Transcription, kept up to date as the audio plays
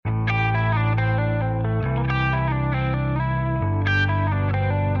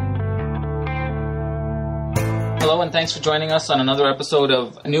Hello and thanks for joining us on another episode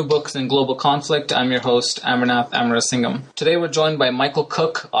of New Books in Global Conflict. I'm your host, Amarnath Amarasingham. Today we're joined by Michael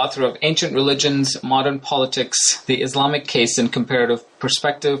Cook, author of Ancient Religions, Modern Politics, The Islamic Case in Comparative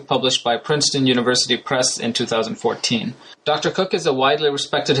Perspective, published by Princeton University Press in 2014. Dr. Cook is a widely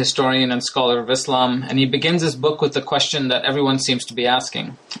respected historian and scholar of Islam, and he begins his book with the question that everyone seems to be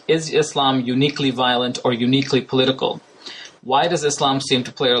asking. Is Islam uniquely violent or uniquely political? Why does Islam seem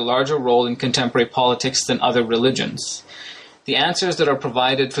to play a larger role in contemporary politics than other religions? The answers that are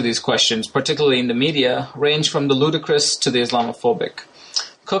provided for these questions, particularly in the media, range from the ludicrous to the Islamophobic.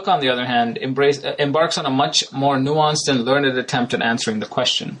 Cook, on the other hand, embarks on a much more nuanced and learned attempt at answering the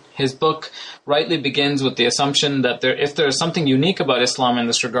question. His book rightly begins with the assumption that if there is something unique about Islam in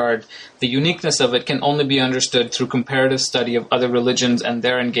this regard, the uniqueness of it can only be understood through comparative study of other religions and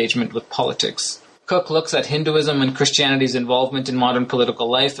their engagement with politics. Cook looks at Hinduism and Christianity's involvement in modern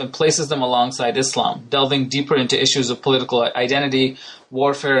political life and places them alongside Islam, delving deeper into issues of political identity,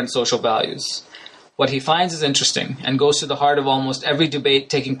 warfare, and social values. What he finds is interesting and goes to the heart of almost every debate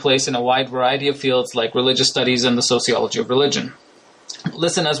taking place in a wide variety of fields like religious studies and the sociology of religion.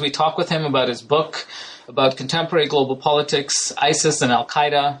 Listen as we talk with him about his book, about contemporary global politics, ISIS and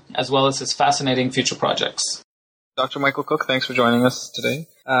Al-Qaeda, as well as his fascinating future projects. Dr. Michael Cook, thanks for joining us today.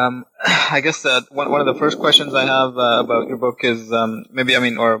 I guess one of the first questions I have about your book is maybe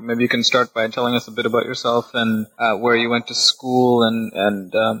you can start by telling us a bit about yourself and where you went to school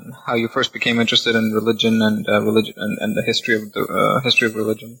and how you first became interested in religion and the history of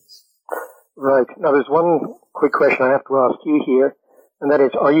religion. Right. Now, there's one quick question I have to ask you here, and that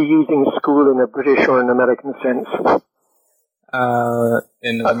is: are you using school in a British or an American sense?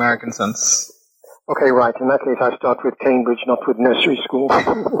 In an American sense. Okay, right. In that case, I start with Cambridge, not with nursery school.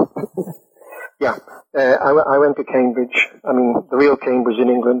 Yeah. I went to Cambridge. I mean, the real Cambridge in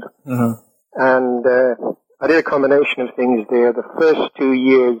England. Mm-hmm. And I did a combination of things there. The first 2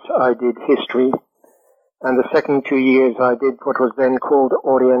 years I did history, and the second 2 years I did what was then called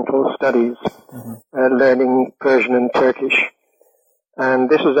Oriental Studies, learning Persian and Turkish. And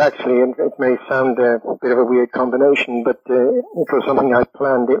this was actually, and it may sound a bit of a weird combination, but it was something I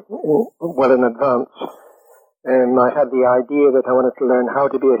planned well in advance. I had the idea that I wanted to learn how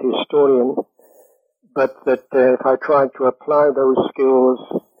to be a historian, but that if I tried to apply those skills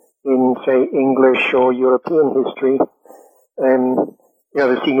in, say, English or European history,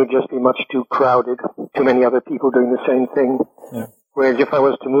 the scene would just be much too crowded, too many other people doing the same thing. Yeah. Whereas if I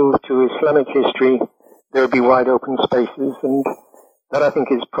was to move to Islamic history, there would be wide open spaces, and that, I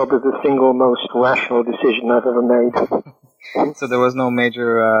think, is probably the single most rational decision I've ever made. So there was no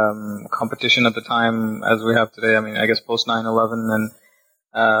major competition at the time as we have today. I mean, I guess post 9/11 and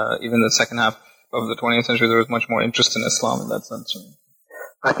even the second half of the 20th century, there was much more interest in Islam in that sense.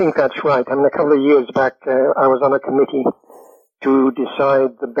 I think that's right. I mean, a couple of years back, I was on a committee to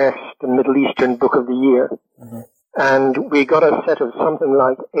decide the best Middle Eastern book of the year. Mm-hmm. And we got a set of something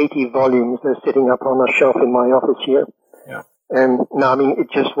like 80 volumes. They're sitting up on a shelf in my office here. Yeah. No, I mean, it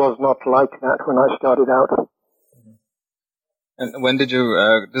just was not like that when I started out. And when did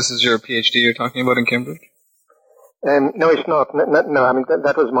you, this is your PhD you're talking about in Cambridge? No, it's not. No, I mean,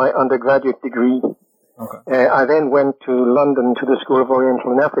 that was my undergraduate degree. Okay. I then went to London to the School of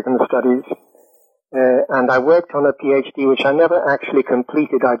Oriental and African Studies, and I worked on a PhD which I never actually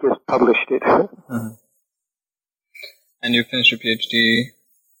completed. I just published it. Mm-hmm. And you finished your PhD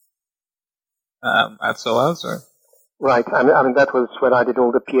at SOAS, or? Right. I mean, that was when I did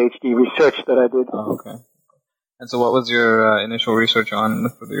all the PhD research that I did. Oh, okay. And so what was your initial research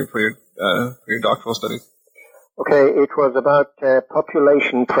on for your doctoral studies? Okay, it was about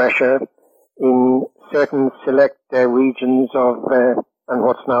population pressure in certain select regions of, and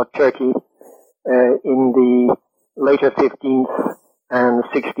what's now Turkey, in the later 15th and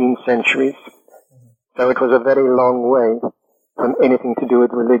 16th centuries. Mm-hmm. So it was a very long way from anything to do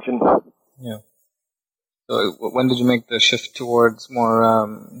with religion. Yeah. So when did you make the shift towards more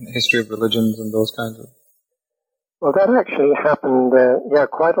history of religions and those kinds of? Well, that actually happened,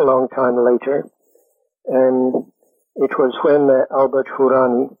 quite a long time later. It was when Albert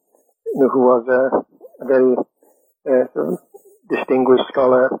Hourani, who was a very distinguished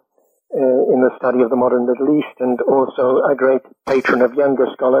scholar in the study of the modern Middle East and also a great patron of younger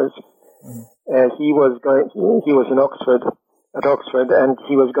scholars, he was in at Oxford, and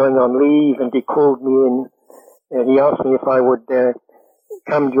he was going on leave, and he called me in. He asked me if I would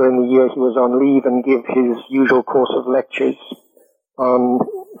come during the year he was on leave and give his usual course of lectures on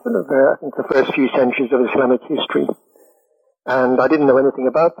I think the first few centuries of Islamic history. And I didn't know anything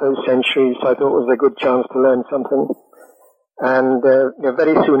about those centuries, so I thought it was a good chance to learn something. And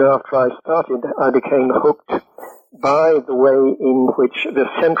very soon after I started, I became hooked by the way in which the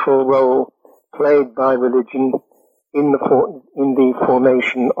central role played by religion in the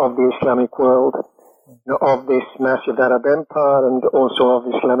formation of the Islamic world, of this massive Arab empire and also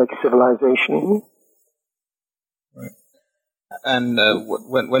of Islamic civilization. Right. And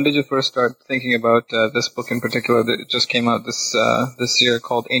when did you first start thinking about this book in particular that just came out this year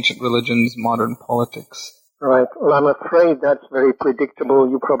called Ancient Religions, Modern Politics? Right. Well, I'm afraid that's very predictable.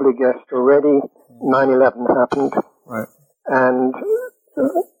 You probably guessed already. 9/11 happened. Right. And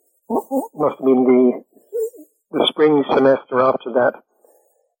must have been the spring semester after that.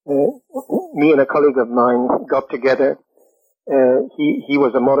 Me and a colleague of mine got together. He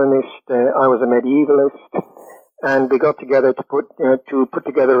was a modernist. I was a medievalist. And we got together to put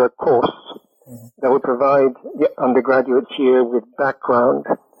together a course that would provide the undergraduates here with background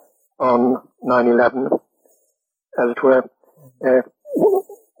on 9/11, as it were,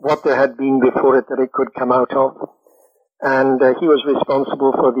 what there had been before it that it could come out of. And he was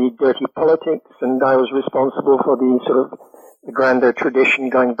responsible for the dirty politics, and I was responsible for the sort of the grander tradition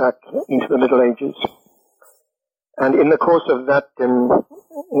going back into the Middle Ages. And in the course of that,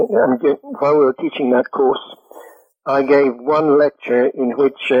 while we were teaching that course, I gave one lecture in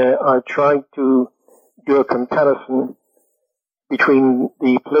which I tried to do a comparison between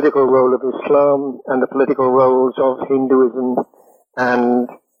the political role of Islam and the political roles of Hinduism and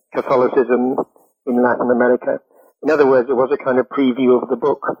Catholicism in Latin America. In other words, it was a kind of preview of the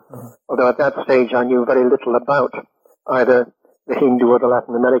book, although at that stage I knew very little about either the Hindu or the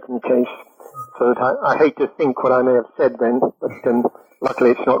Latin American case, so that I hate to think what I may have said then, but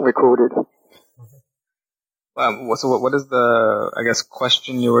luckily it's not recorded. So what is the, I guess,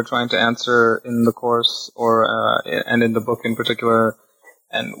 question you were trying to answer in the course, or and in the book in particular?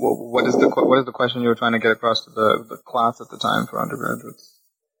 And what is the question you were trying to get across to the class at the time for undergraduates?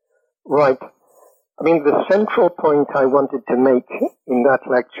 Right. I mean, the central point I wanted to make in that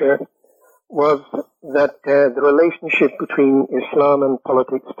lecture was that the relationship between Islam and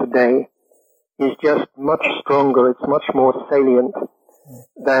politics today is just much stronger. It's much more salient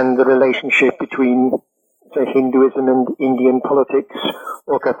than the relationship between, say, Hinduism and Indian politics,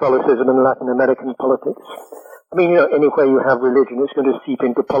 or Catholicism and Latin American politics. I mean, anywhere you have religion, it's going to seep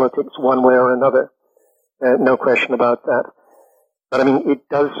into politics one way or another. No question about that. But I mean, it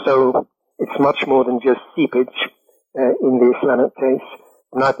does so, it's much more than just seepage in the Islamic case.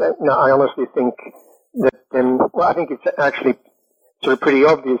 I honestly think that, I think it's actually sort of pretty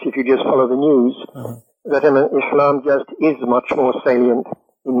obvious if you just follow the news, that Islam just is much more salient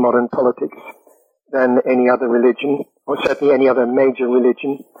in modern politics than any other religion, or certainly any other major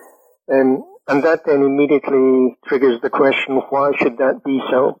religion. And that then immediately triggers the question, why should that be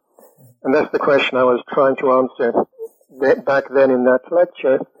so? And that's the question I was trying to answer back then in that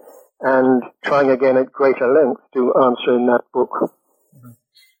lecture, and trying again at greater length to answer in that book.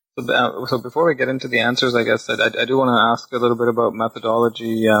 So before we get into the answers, I guess I do want to ask a little bit about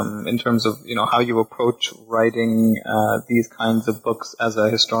methodology in terms of how you approach writing these kinds of books as a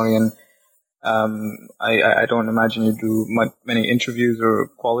historian. I don't imagine you do many interviews or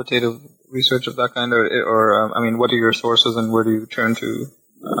qualitative research of that kind, or I mean, what are your sources and where do you turn to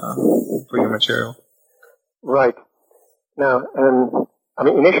for your material? Right. Now, I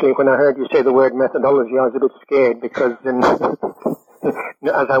mean, initially when I heard you say the word methodology, I was a bit scared because,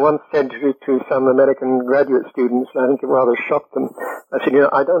 as I once said to some American graduate students, I think it rather shocked them. I said,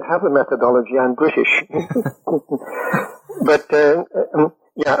 I don't have a methodology, I'm British. But,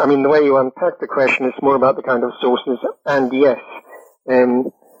 yeah, I mean, the way you unpack the question is more about the kind of sources. And yes,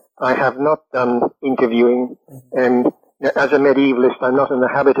 I have not done interviewing. As a medievalist, I'm not in the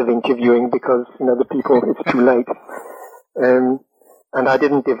habit of interviewing because, the people, it's too late. And I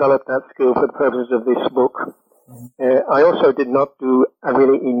didn't develop that skill for the purposes of this book. I also did not do a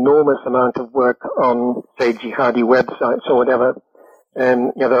really enormous amount of work on, say, jihadi websites or whatever.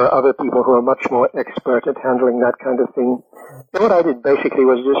 There are other people who are much more expert at handling that kind of thing. So what I did basically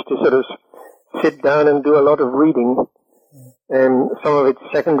was just to sort of sit down and do a lot of reading. Some of it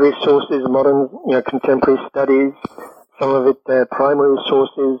secondary sources, modern, contemporary studies. Some of it primary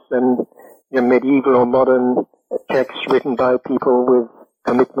sources and medieval or modern texts written by people with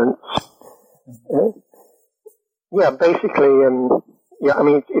commitments. Yeah, basically, I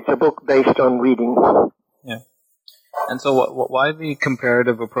mean, it's a book based on reading. Yeah. And so why the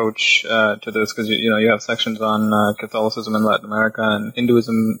comparative approach to this? Because, you have sections on Catholicism in Latin America and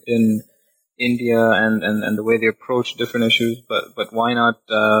Hinduism in India and the way they approach different issues, but why not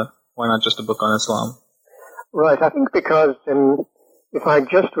just a book on Islam? Right, I think because if I'd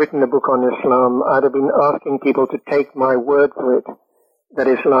just written a book on Islam, I'd have been asking people to take my word for it that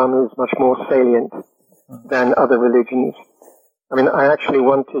Islam is much more salient than other religions. I mean, I actually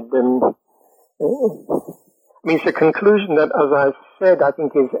wanted them. I mean, it's a conclusion that, as I said, I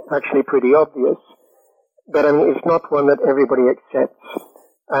think is actually pretty obvious, but I mean, it's not one that everybody accepts.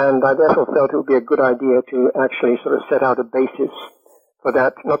 And I therefore felt it would be a good idea to actually sort of set out a basis for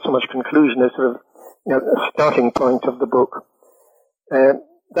that, not so much conclusion as sort of, a starting point of the book.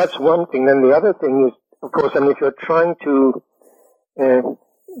 That's one thing. Then the other thing is, of course, I mean, if you're trying to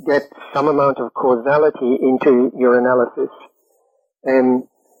get some amount of causality into your analysis, and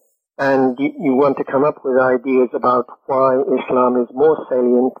you want to come up with ideas about why Islam is more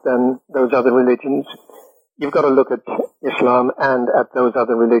salient than those other religions, you've got to look at Islam and at those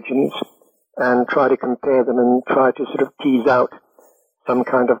other religions and try to compare them and try to sort of tease out some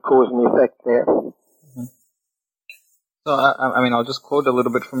kind of cause and effect there. So, I mean, I'll just quote a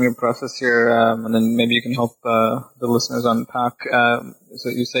little bit from your process here, and then maybe you can help the listeners unpack. So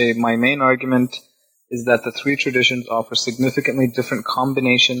you say, my main argument is that the three traditions offer significantly different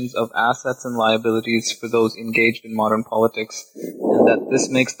combinations of assets and liabilities for those engaged in modern politics, and that this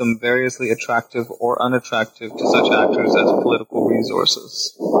makes them variously attractive or unattractive to such actors as political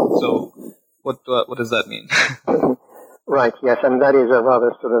resources. So, what does that mean? Right, yes, and that is a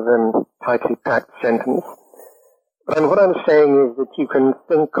rather sort of tightly packed sentence. And what I'm saying is that you can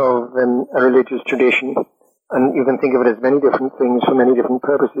think of a religious tradition, and you can think of it as many different things for many different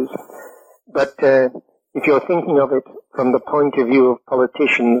purposes. But if you're thinking of it from the point of view of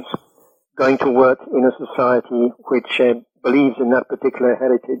politicians going to work in a society which believes in that particular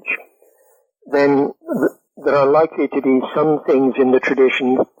heritage, then there are likely to be some things in the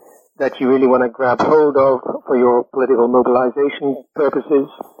tradition that you really want to grab hold of for your political mobilization purposes,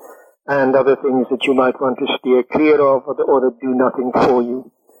 and other things that you might want to steer clear of or that do nothing for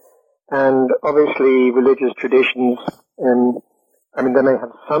you. And obviously religious traditions, I mean, they may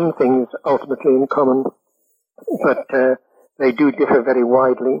have some things ultimately in common, but they do differ very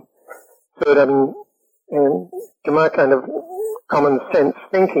widely. So that, to my kind of common sense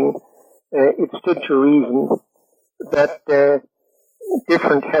thinking, it stood to reason that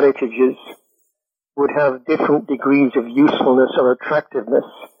different heritages would have different degrees of usefulness or attractiveness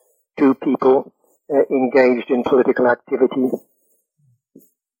to people engaged in political activity.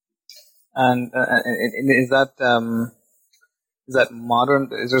 And is that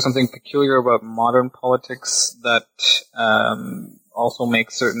modern? Is there something peculiar about modern politics that also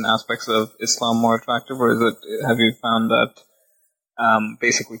makes certain aspects of Islam more attractive, or have you found that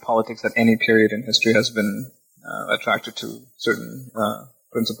basically politics at any period in history has been attracted to certain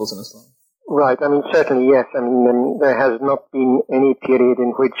principles in Islam? Right. I mean, certainly, yes. I mean, there has not been any period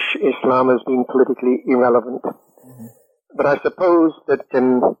in which Islam has been politically irrelevant. Mm-hmm. But I suppose that,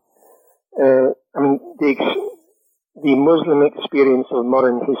 the Muslim experience of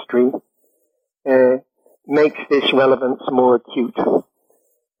modern history makes this relevance more acute.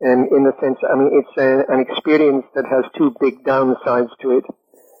 And in the sense, I mean, it's an experience that has two big downsides to it.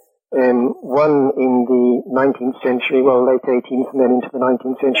 One in the 19th century, well, late 18th and then into the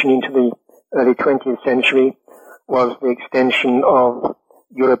 19th century, into the early 20th century, was the extension of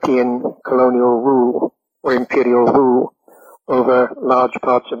European colonial rule or imperial rule over large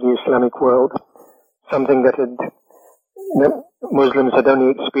parts of the Islamic world, something that Muslims had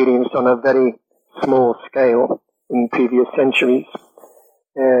only experienced on a very small scale in previous centuries.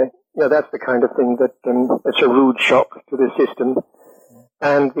 That's the kind of thing that it's a rude shock to the system.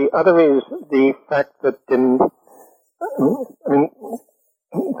 And the other is the fact that the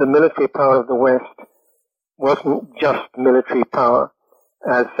military power of the West wasn't just military power,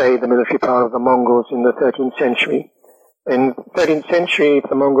 as, say, the military power of the Mongols in the 13th century. In the 13th century, if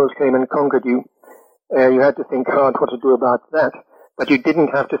the Mongols came and conquered you, you had to think hard what to do about that. But you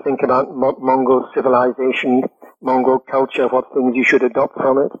didn't have to think about Mongol civilization, Mongol culture, what things you should adopt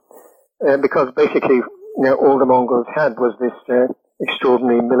from it, because basically, all the Mongols had was this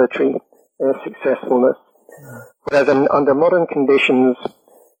extraordinary military successfulness. Whereas under modern conditions,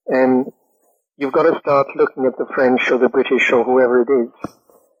 you've got to start looking at the French or the British or whoever it is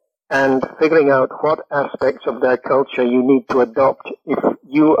and figuring out what aspects of their culture you need to adopt if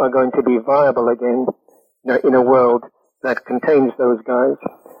you are going to be viable again in a world that contains those guys.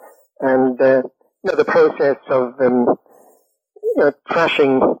 And the process of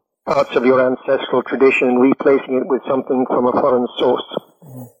trashing parts of your ancestral tradition and replacing it with something from a foreign source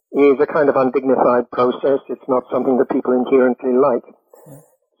is a kind of undignified process. It's not something that people inherently like.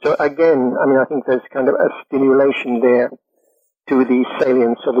 So again, I think there's kind of a stimulation there to the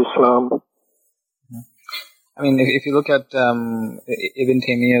salience of Islam. I mean, if you look at Ibn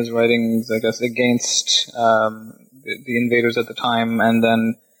Taymiyyah's writings, I guess, against the invaders at the time, and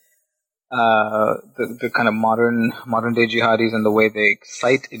then the kind of modern day jihadis and the way they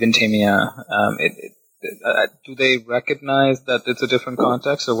cite Ibn Taymiyyah, do they recognize that it's a different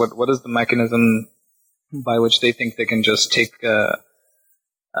context, or what is the mechanism by which they think they can just take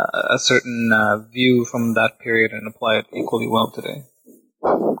a certain view from that period and apply it equally well today?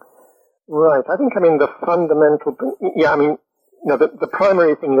 Right. I think, the fundamental, the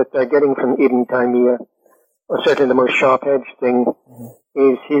primary thing that they're getting from Ibn Taymiyyah, or certainly the most sharp-edged thing,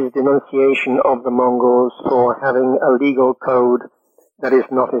 is his denunciation of the Mongols for having a legal code that is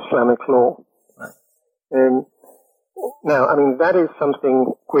not Islamic law. Right. Now, that is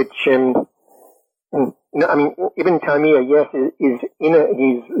something which, Ibn Taymiyyah, yes, he's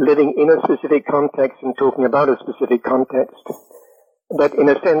living in a specific context and talking about a specific context. But in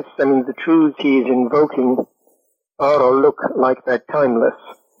a sense, the truths he is invoking are or look like they're timeless,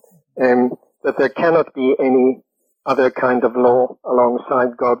 that there cannot be any other kind of law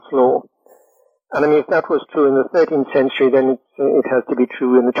alongside God's law. And if that was true in the 13th century, then it has to be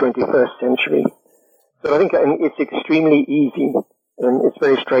true in the 21st century. So I think it's extremely easy, and it's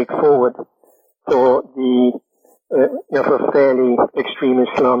very straightforward for for fairly extreme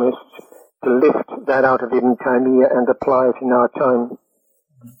Islamists to lift that out of Ibn Taymiyyah and apply it in our time.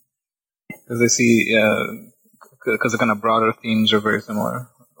 Because they see, because the kind of broader themes are very similar,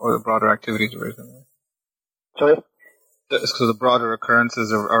 or the broader activities are very similar. Sorry? So the broader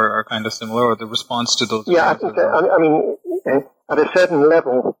occurrences are kind of similar, or the response to those. Yeah, I think at a certain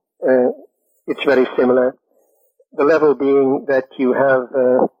level, it's very similar. The level being that you have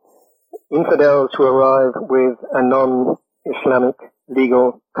infidels who arrive with a non-Islamic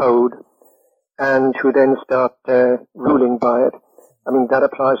legal code and who then start ruling by it. That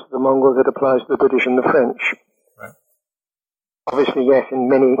applies to the Mongols, it applies to the British and the French. Right. Obviously, yes, in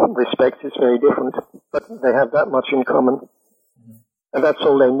many respects it's very different, but they have that much in common. Mm-hmm. And that's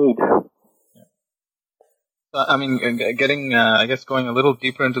all they need. Getting, going a little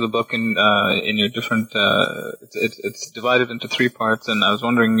deeper into the book in your different, it's divided into 3 parts, and I was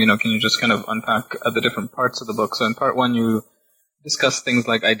wondering, can you just kind of unpack the different parts of the book? So in part 1, you discuss things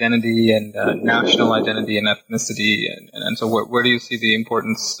like identity and national identity and ethnicity, and so where do you see the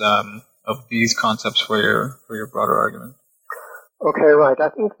importance of these concepts for your broader argument? Okay, right. I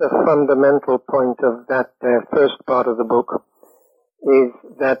think the fundamental point of that first part of the book is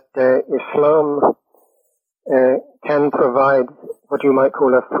that Islam can provide what you might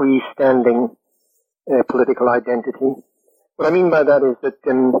call a freestanding political identity. What I mean by that is that,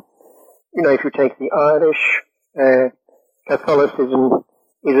 if you take the Irish, Catholicism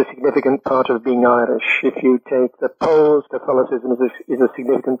is a significant part of being Irish. If you take the Poles, Catholicism is a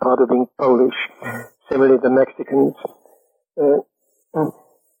significant part of being Polish. Similarly, the Mexicans.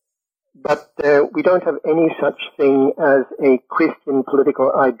 But we don't have any such thing as a Christian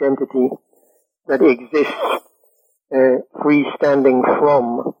political identity that exists freestanding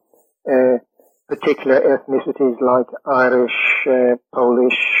from particular ethnicities like Irish,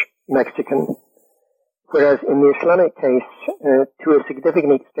 Polish, Mexican. Whereas in the Islamic case, to a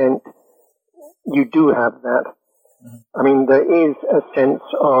significant extent, you do have that. Mm-hmm. There is a sense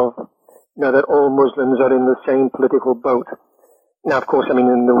of, that all Muslims are in the same political boat. Now, of course, in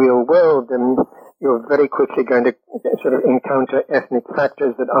the real world, you're very quickly going to sort of encounter ethnic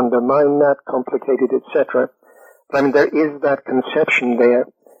factors that undermine that, complicated, etc. But there is that conception there,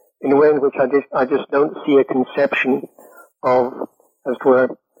 in a way in which I just don't see a conception of, as it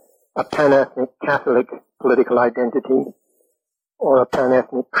were, a pan-ethnic Catholic political identity or a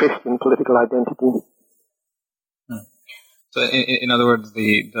pan-ethnic Christian political identity. So, in other words,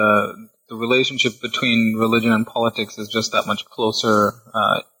 the relationship between religion and politics is just that much closer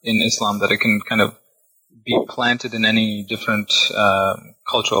in Islam that it can kind of be planted in any different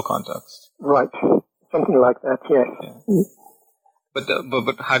cultural context. Right, something like that. Yes. Yeah.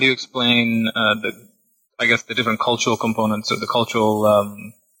 But how do you explain the different cultural components or the cultural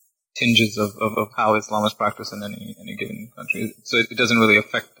tinges of how Islam is practiced in any given country? So it doesn't really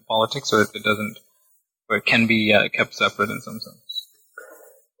affect the politics, or it can be kept separate in some sense.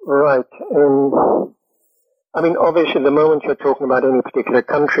 Right. Obviously, the moment you're talking about any particular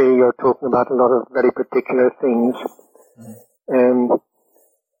country, you're talking about a lot of very particular things. Mm-hmm.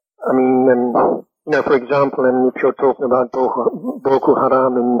 For example, if you're talking about Boko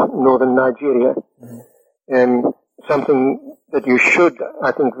Haram in northern Nigeria, mm-hmm. Something that you should,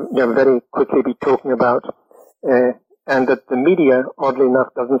 I think, very quickly be talking about, and that the media, oddly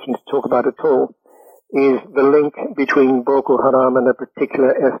enough, doesn't seem to talk about at all, is the link between Boko Haram and a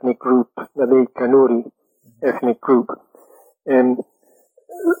particular ethnic group, the Kanuri ethnic group.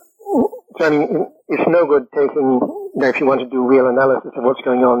 It's no good taking if you want to do real analysis of what's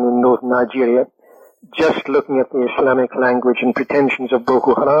going on in northern Nigeria, just looking at the Islamic language and pretensions of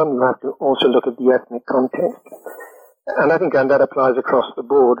Boko Haram, you have to also look at the ethnic context. And I think that applies across the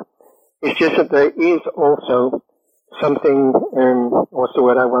board. It's just that there is also something, what's the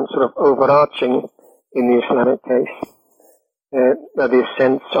word I want, sort of overarching in the Islamic case. This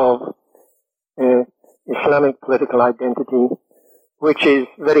sense of Islamic political identity, which is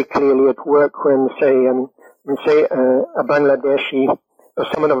very clearly at work when, say, a Bangladeshi or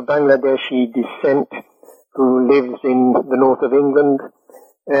someone of Bangladeshi descent who lives in the north of England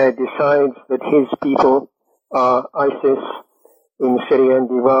decides that his people are ISIS in Syria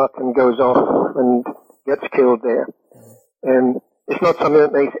and Iraq and goes off and gets killed there. It's not something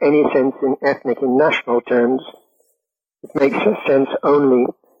that makes any sense in ethnic and national terms. It makes sense only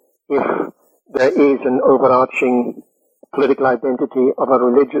if there is an overarching political identity of a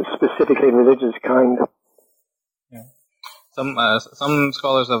religious, specifically religious kind. Yeah. Some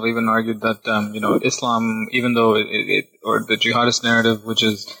scholars have even argued that Islam, even though or the jihadist narrative, which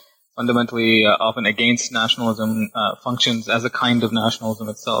is fundamentally often against nationalism, functions as a kind of nationalism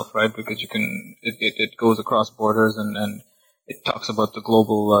itself, right? Because it goes across borders and it talks about the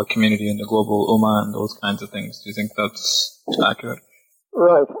global community and the global ummah and those kinds of things. Do you think that's accurate?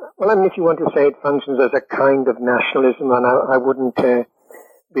 Right. Well, I mean, if you want to say it functions as a kind of nationalism, and I wouldn't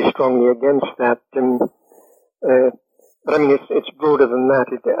be strongly against that. But I mean, it's broader than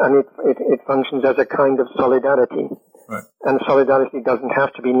that. It functions as a kind of solidarity. Right. And solidarity doesn't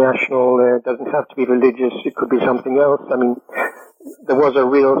have to be national, it doesn't have to be religious, it could be something else. I mean, there was a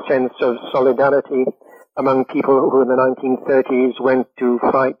real sense of solidarity among people who in the 1930s went to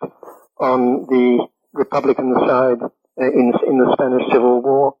fight on the Republican side in the Spanish Civil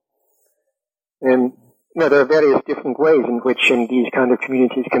War. There are various different ways in which these kind of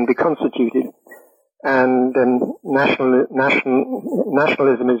communities can be constituted. And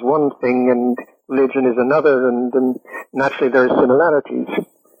nationalism is one thing and religion is another, and naturally there are similarities.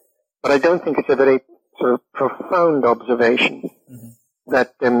 But I don't think it's a very sort of profound observation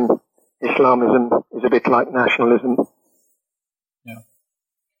that Islamism is a bit like nationalism. Yeah.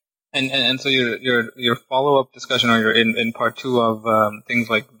 And so your follow-up discussion, or you're in part two of things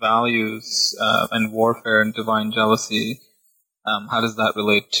like values and warfare and divine jealousy, how does that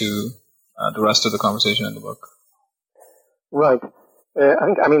relate to the rest of the conversation in the book? Right.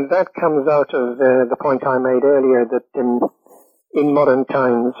 I mean, that comes out of the point I made earlier that in modern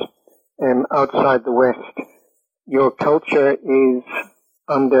times, outside the West, your culture is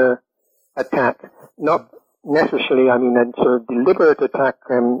under attack. Not necessarily, I mean, a sort of deliberate attack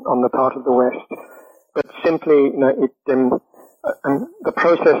on the part of the West, but simply, the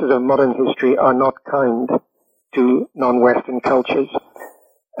processes of modern history are not kind to non-Western cultures.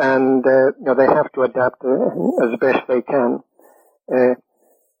 And they have to adapt as best they can.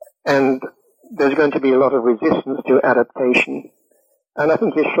 And there's going to be a lot of resistance to adaptation. And I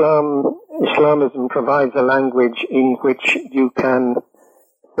think Islamism provides a language in which you can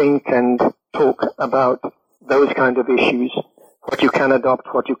think and talk about those kind of issues, what you can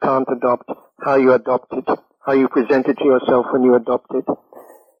adopt, what you can't adopt, how you adopt it, how you present it to yourself when you adopt it.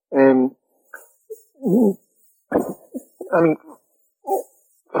 I mean,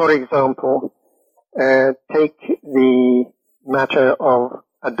 for example, take the matter of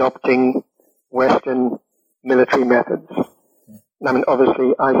adopting Western military methods. I mean,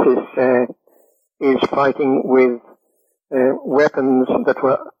 obviously, ISIS is fighting with weapons that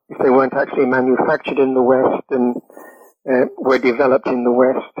were, if they weren't actually manufactured in the West, and were developed in the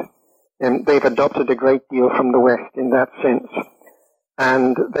West. And they've adopted a great deal from the West in that sense.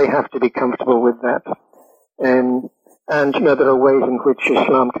 And they have to be comfortable with that. And there are ways in which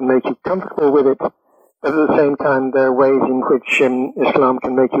Islam can make you comfortable with it, but at the same time there are ways in which Islam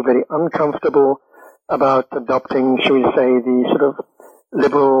can make you very uncomfortable about adopting, shall we say, the sort of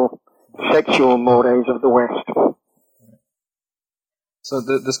liberal sexual mores of the West. So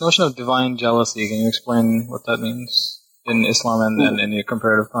this notion of divine jealousy, can you explain what that means in Islam and in your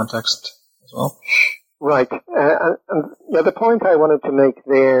comparative context as well? Right. The point I wanted to make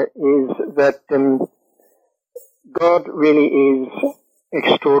there is that God really is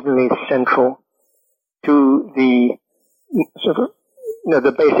extraordinarily central to the sort of,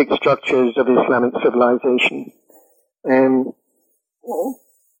 the basic structures of Islamic civilization.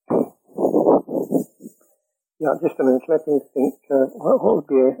 Just a minute. Let me think. What would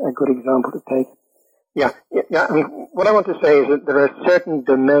be a good example to take? I mean, what I want to say is that there are certain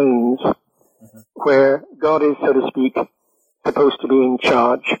domains where God is, so to speak, supposed to be in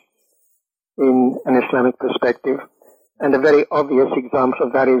charge in an Islamic perspective. And a very obvious example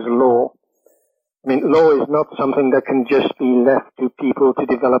of that is law. I mean, law is not something that can just be left to people to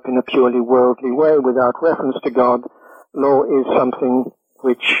develop in a purely worldly way without reference to God. Law is something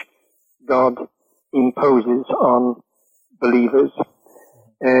which God imposes on believers.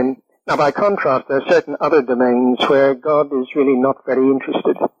 Now, by contrast, there are certain other domains where God is really not very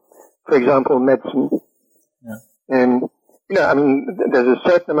interested. For example, medicine. Yeah. I mean, there's a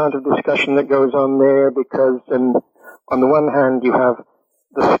certain amount of discussion that goes on there because, on the one hand, you have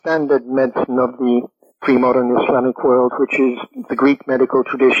the standard medicine of the pre-modern Islamic world, which is the Greek medical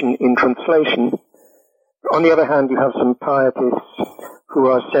tradition in translation. On the other hand, you have some pietists who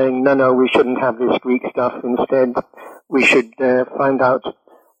are saying, no, we shouldn't have this Greek stuff. Instead, we should find out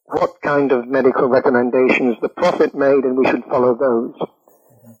what kind of medical recommendations the Prophet made, and we should follow those.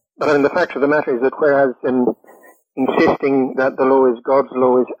 But I mean, the fact of the matter is that whereas insisting that the law is God's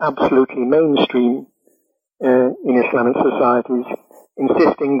law is absolutely mainstream in Islamic societies,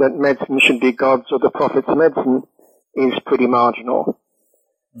 insisting that medicine should be God's or the Prophet's medicine is pretty marginal.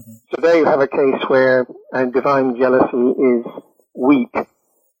 Mm-hmm. So there you have a case where divine jealousy is weak,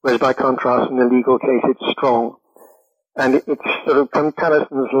 whereas by contrast in the legal case it's strong. And it's sort of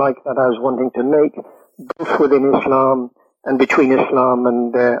comparisons like that I was wanting to make, both within Islam and between Islam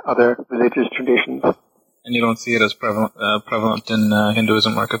and other religious traditions. And you don't see it as prevalent in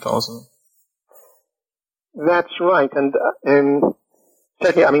Hinduism or Catholicism? That's right. And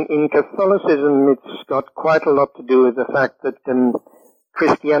certainly, I mean, in Catholicism, it's got quite a lot to do with the fact that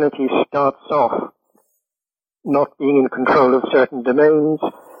Christianity starts off not being in control of certain domains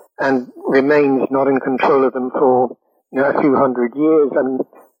and remains not in control of them for a few hundred years, and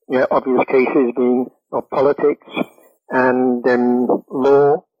obvious cases being politics and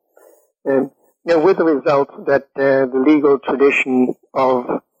law. With the result that the legal tradition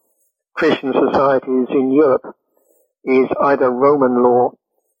of Christian societies in Europe is either Roman law,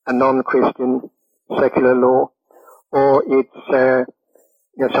 a non-Christian secular law, or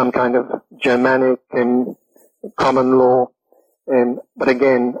it's some kind of Germanic and common law, but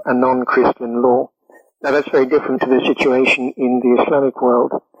again a non-Christian law. Now that's very different to the situation in the Islamic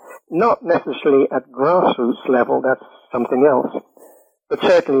world. Not necessarily at grassroots level, that's something else, but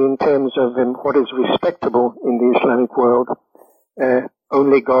certainly in terms of what is respectable in the Islamic world,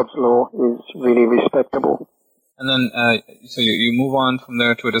 only God's law is really respectable. And then, so you move on from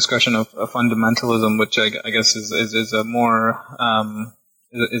there to a discussion of fundamentalism, which I guess is a more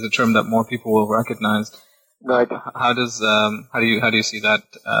is a term that more people will recognize. Right. How do you see that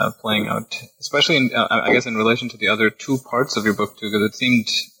playing out, especially in relation to the other two parts of your book too, because it seemed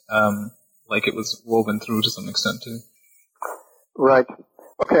like it was woven through to some extent too. Right.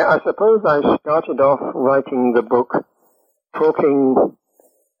 Okay. I suppose I started off writing the book talking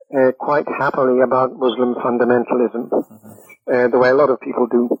quite happily about Muslim fundamentalism, the way a lot of people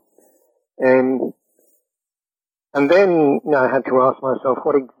do. And then I had to ask myself,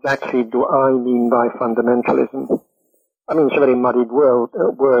 what exactly do I mean by fundamentalism? I mean, it's a very muddied word,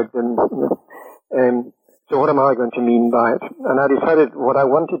 and so what am I going to mean by it? And I decided what I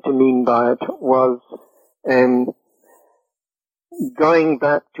wanted to mean by it was going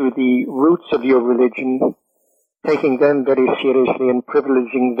back to the roots of your religion, taking them very seriously and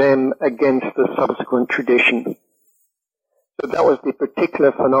privileging them against the subsequent tradition. So that was the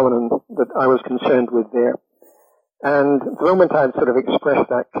particular phenomenon that I was concerned with there. And the moment I had sort of expressed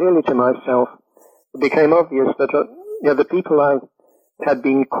that clearly to myself, it became obvious that the people I had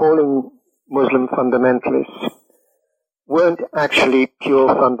been calling Muslim fundamentalists weren't actually pure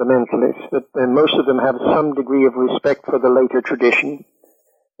fundamentalists, that most of them have some degree of respect for the later tradition.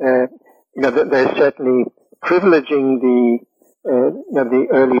 They're certainly privileging the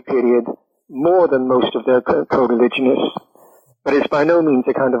early period more than most of their co-religionists, but it's by no means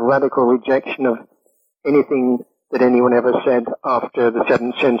a kind of radical rejection of anything that anyone ever said after the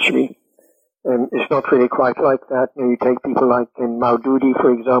 7th century. It's not really quite like that. You take people like Maududi,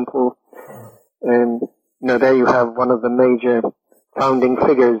 for example, there you have one of the major founding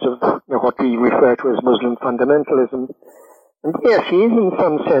figures of what we refer to as Muslim fundamentalism. And yes, he is in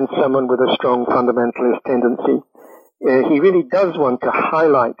some sense someone with a strong fundamentalist tendency. He really does want to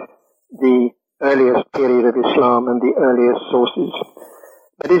highlight the earliest period of Islam and the earliest sources.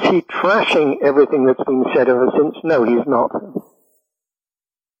 But is he trashing everything that's been said ever since? No, he's not.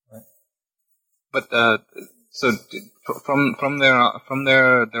 Right. But so from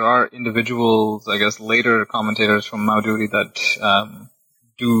there there are individuals, I guess, later commentators from Maududi that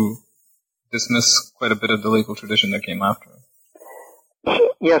do dismiss quite a bit of the legal tradition that came after.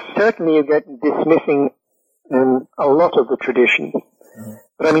 Yes, certainly you get dismissing a lot of the tradition. Mm-hmm.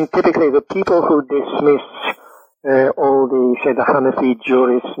 But I mean, typically the people who dismiss all the, say, the Hanafi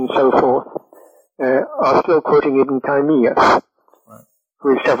jurists and so forth, are still quoting Ibn Taymiyyah, right,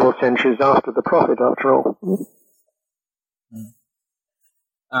 who is several centuries after the Prophet, after all.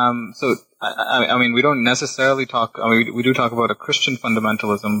 So, I mean, we don't necessarily talk, we do talk about a Christian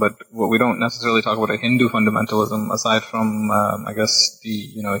fundamentalism, but we don't necessarily talk about a Hindu fundamentalism, aside from, I guess,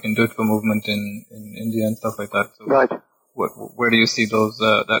 the, Hindutva movement in India and stuff like that. So Right. Where do you see those,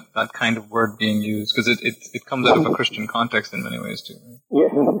 that kind of word being used? Because it comes out of a Christian context in many ways, too.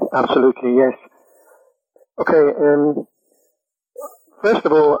 Right? Yeah, absolutely, yes. Okay, first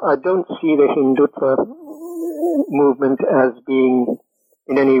of all, I don't see the Hindutva movement as being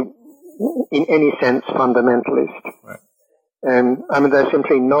in any sense fundamentalist. Right. I mean, they're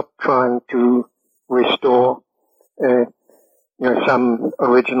simply not trying to restore, some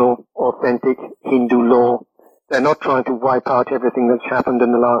original, authentic Hindu law. They're not trying to wipe out everything that's happened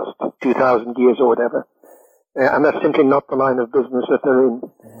in the last 2,000 years or whatever. And that's simply not the line of business that they're in.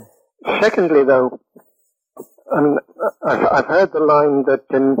 Mm-hmm. Secondly, though, I've heard the line that,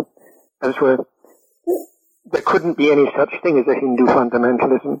 there couldn't be any such thing as a Hindu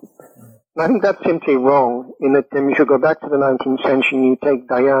fundamentalism. And I think that's simply wrong, in that if you go back to the 19th century and you take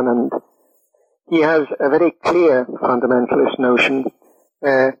Dayanand, he has a very clear fundamentalist notion.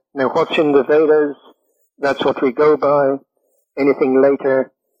 What's in the Vedas, that's what we go by. Anything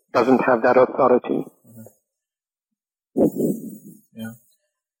later doesn't have that authority. Yeah.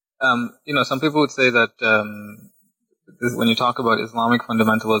 Some people would say that when you talk about Islamic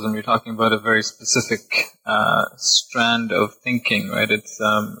fundamentalism, you're talking about a very specific strand of thinking, right? It's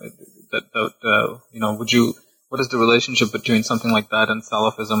what is the relationship between something like that and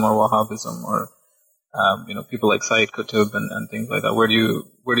Salafism or Wahhabism or people like Sayyid Qutb and things like that? Where do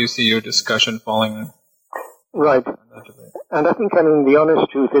you see your discussion falling? Right. And I think, the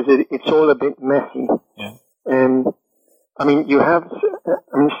honest truth is it's all a bit messy. Yeah.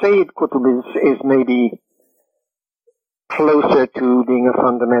 Sayyid Qutb is maybe closer to being a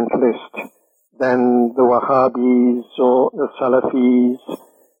fundamentalist than the Wahhabis or the Salafis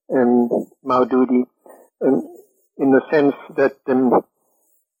and Maududi, in the sense that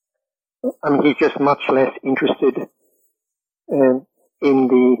he's just much less interested in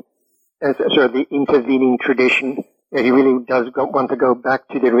the intervening tradition. He really does want to go back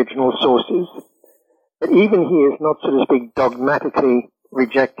to the original sources. But even he is not, so to speak, dogmatically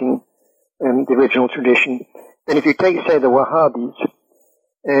rejecting the original tradition. And if you take, say, the Wahhabis,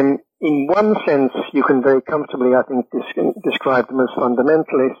 in one sense, you can very comfortably, I think, describe them as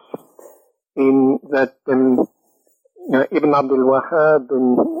fundamentalists, in that Ibn Abdul Wahhab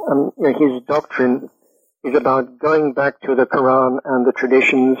and his doctrine is about going back to the Quran and the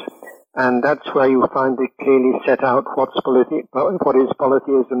traditions, and that's where you find it clearly set out what is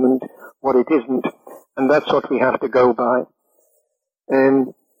polytheism and what it isn't, and that's what we have to go by.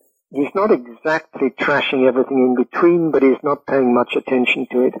 He's not exactly trashing everything in between, but he's not paying much attention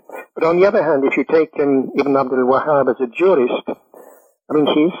to it. But on the other hand, if you take Ibn Abdul Wahhab as a jurist,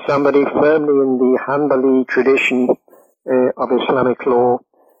 he's somebody firmly in the Hanbali tradition of Islamic law.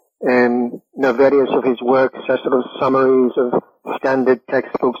 Various of his works are sort of summaries of standard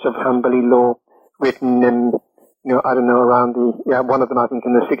textbooks of Hanbali law written in, around one of them I think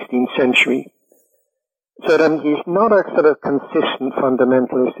in the 16th century. So then he's not a sort of consistent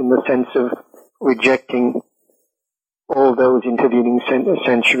fundamentalist in the sense of rejecting all those intervening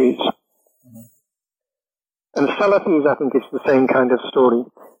centuries. Mm-hmm. And Salafis, I think it's the same kind of story.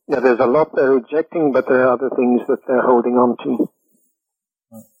 There's a lot they're rejecting, but there are other things that they're holding on to.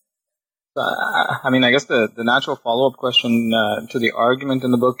 I guess the natural follow-up question to the argument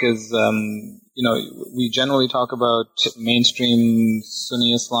in the book is, we generally talk about mainstream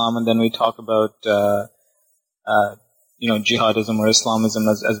Sunni Islam, and then we talk about jihadism or Islamism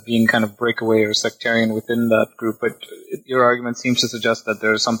as being kind of breakaway or sectarian within that group. But your argument seems to suggest that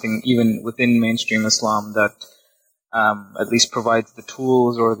there's something even within mainstream Islam that at least provides the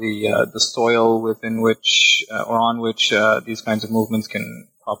tools or the soil within which or on which these kinds of movements can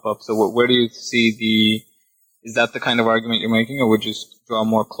pop up. So where do you see is that the kind of argument you're making, or would you draw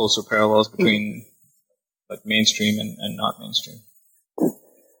more closer parallels between like mainstream and not mainstream?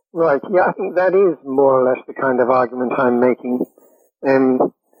 Right, yeah, I think that is more or less the kind of argument I'm making.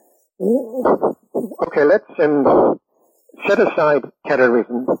 Okay, let's set aside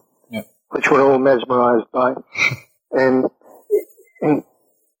terrorism, which we're all mesmerized by. And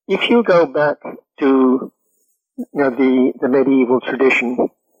if you go back to the medieval tradition,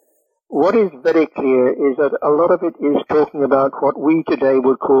 what is very clear is that a lot of it is talking about what we today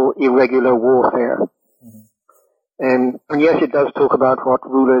would call irregular warfare. And yes, it does talk about what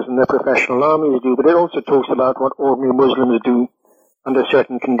rulers and their professional armies do, but it also talks about what ordinary Muslims do under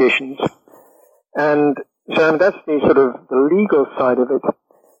certain conditions. And so that's the sort of the legal side of it.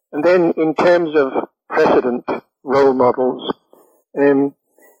 And then in terms of precedent, role models,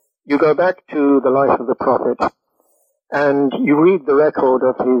 you go back to the life of the Prophet and you read the record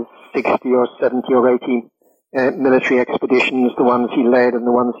of his 60 or 70 or 80 military expeditions, the ones he led and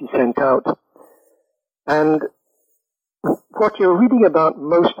the ones he sent out. And what you're reading about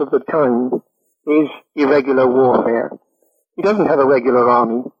most of the time is irregular warfare. He doesn't have a regular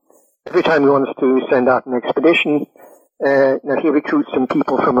army. Every time he wants to send out an expedition, he recruits some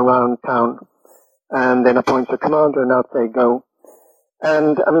people from around town and then appoints a commander, and out they go.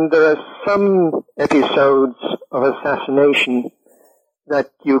 And, I mean, there are some episodes of assassination that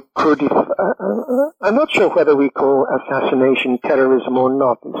you could, I'm not sure whether we call assassination terrorism or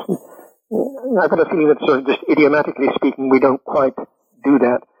not. I've got a feeling that sort of just idiomatically speaking, we don't quite do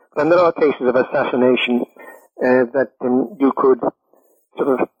that. And there are cases of assassination that you could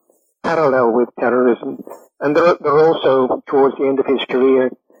sort of parallel with terrorism. And there are also, towards the end of his career,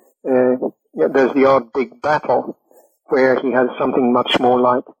 there's the odd big battle where he has something much more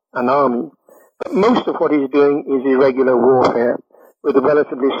like an army. But most of what he's doing is irregular warfare with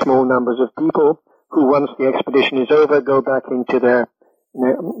relatively small numbers of people who, once the expedition is over, go back into their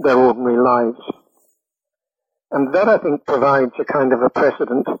ordinary lives. And that, I think, provides a kind of a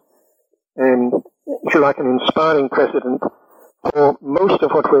precedent, if you like, an inspiring precedent for most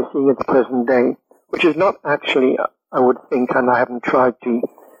of what we're seeing at the present day, which is not actually, I would think, and I haven't tried to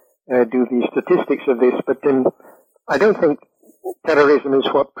do the statistics of this, but I don't think terrorism is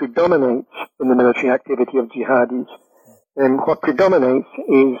what predominates in the military activity of jihadis. What predominates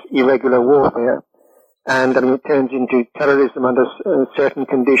is irregular warfare. And I mean, it turns into terrorism under certain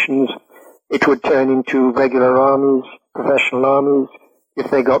conditions. It would turn into regular armies, professional armies, if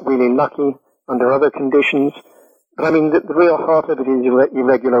they got really lucky under other conditions. But I mean, the real heart of it is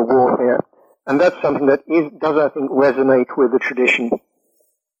irregular warfare. And that's something that does, I think, resonate with the tradition.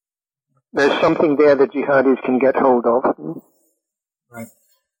 There's something there that jihadis can get hold of. Right.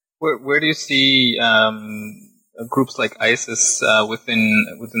 Where do you see groups like ISIS within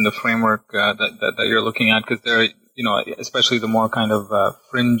the framework that you're looking at? Because they're, especially the more kind of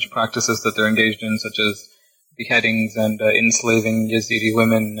fringe practices that they're engaged in, such as beheadings and enslaving Yazidi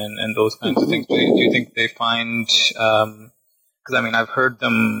women and those kinds of things. Do you think they find? Because I mean, I've heard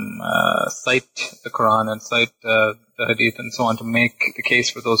them cite the Quran and cite the Hadith and so on to make the case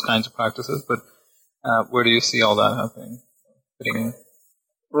for those kinds of practices. But where do you see all that happening? Fitting in?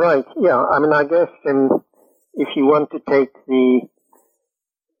 Right. Yeah. I mean, I guess if you want to take the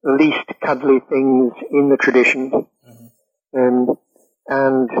least cuddly things in the tradition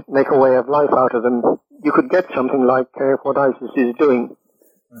and make a way of life out of them, you could get something like what ISIS is doing.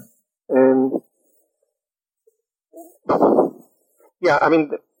 Yeah, I mean,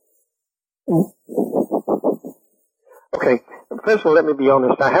 okay, first of all, let me be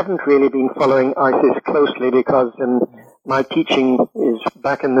honest. I haven't really been following ISIS closely because my teaching is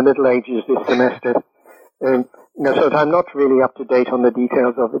back in the Middle Ages this semester. So I'm not really up to date on the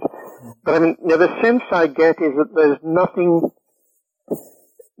details of it. But I mean, the sense I get is that there's nothing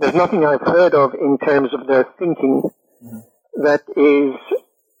I've heard of in terms of their thinking that is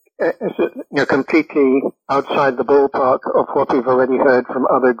completely outside the ballpark of what we've already heard from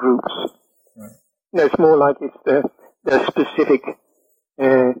other groups. Right. It's more like it's their specific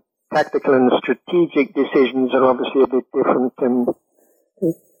tactical and strategic decisions are obviously a bit different.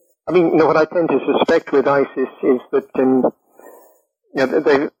 I mean, what I tend to suspect with ISIS is that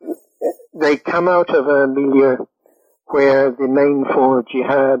they come out of a milieu where the main form of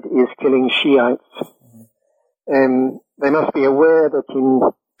jihad is killing Shiites. They must be aware that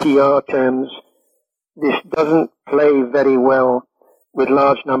in PR terms, this doesn't play very well with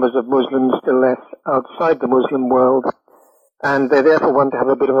large numbers of Muslims, still less outside the Muslim world, and they therefore want to have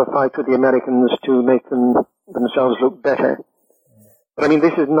a bit of a fight with the Americans to make themselves look better. But I mean,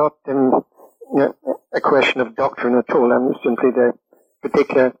 this is not a question of doctrine at all. I mean, it's simply the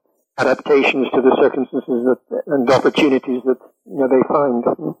particular adaptations to the circumstances and opportunities that they find.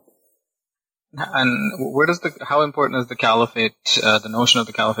 And how important is the caliphate, the notion of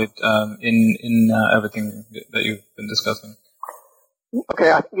the caliphate, in everything that you've been discussing?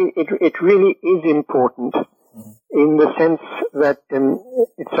 Okay, I think it really is important in the sense that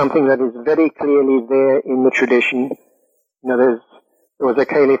it's something that is very clearly there in the tradition. There was a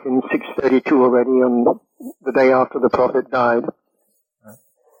caliph in 632 already on the day after the Prophet died.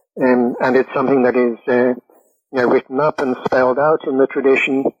 And it's something that is written up and spelled out in the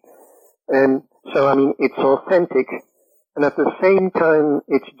tradition. So, I mean, it's authentic, and at the same time,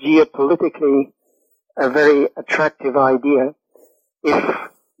 it's geopolitically a very attractive idea if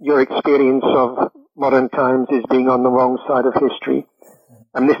your experience of modern times is being on the wrong side of history.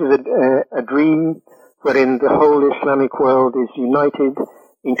 And this is a dream wherein the whole Islamic world is united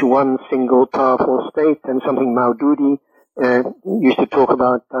into one single powerful state, and something Maududi used to talk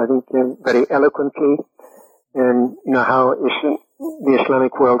about, I think, very eloquently, how the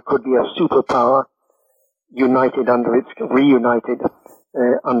Islamic world could be a superpower reunited under its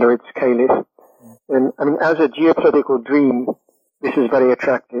caliph. And I mean, as a geopolitical dream, this is very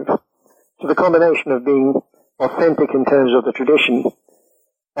attractive. So the combination of being authentic in terms of the tradition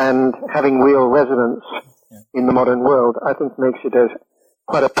and having real resonance in the modern world, I think makes it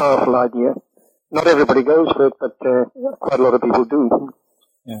quite a powerful idea. Not everybody goes for it, but quite a lot of people do.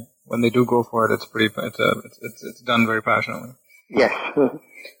 Yeah, when they do go for it, it's done very passionately. Yes.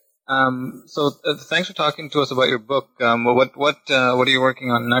 So thanks for talking to us about your book. What are you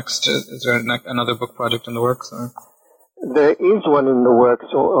working on next? Is there another book project in the works? Or? There is one in the works,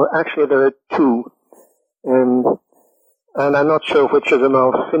 or actually there are two. And I'm not sure which of them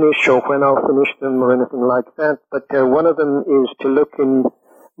I'll finish or when I'll finish them or anything like that, but one of them is to look in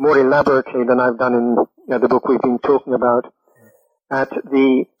more elaborately than I've done in the book we've been talking about at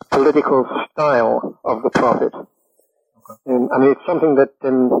the political style of the Prophet. Okay. I mean, it's something that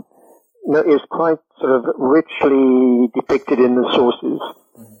is quite sort of richly depicted in the sources.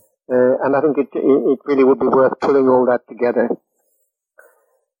 Mm-hmm. And I think it really would be worth pulling all that together.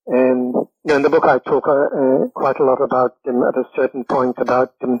 And in the book I talk quite a lot about, at a certain point,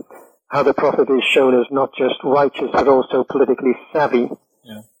 about how the Prophet is shown as not just righteous, but also politically savvy.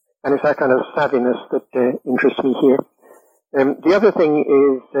 Yeah. And it's that kind of savviness that interests me here. The other thing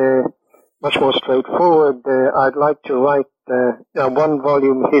is much more straightforward. I'd like to write a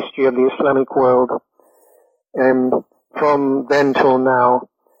one-volume history of the Islamic world from then till now,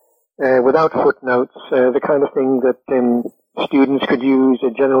 without footnotes, the kind of thing that students could use,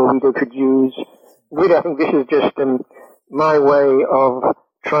 a general reader could use. Really, I think this is just my way of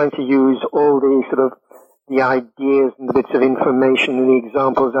trying to use all the sort of the ideas and the bits of information and the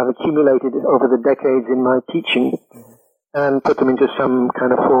examples I've accumulated over the decades in my teaching and put them into some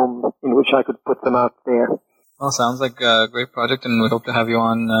kind of form in which I could put them out there. Well, sounds like a great project, and we hope to have you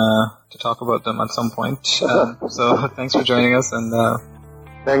on to talk about them at some point. So thanks for joining us, and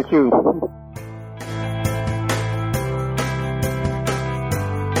thank you.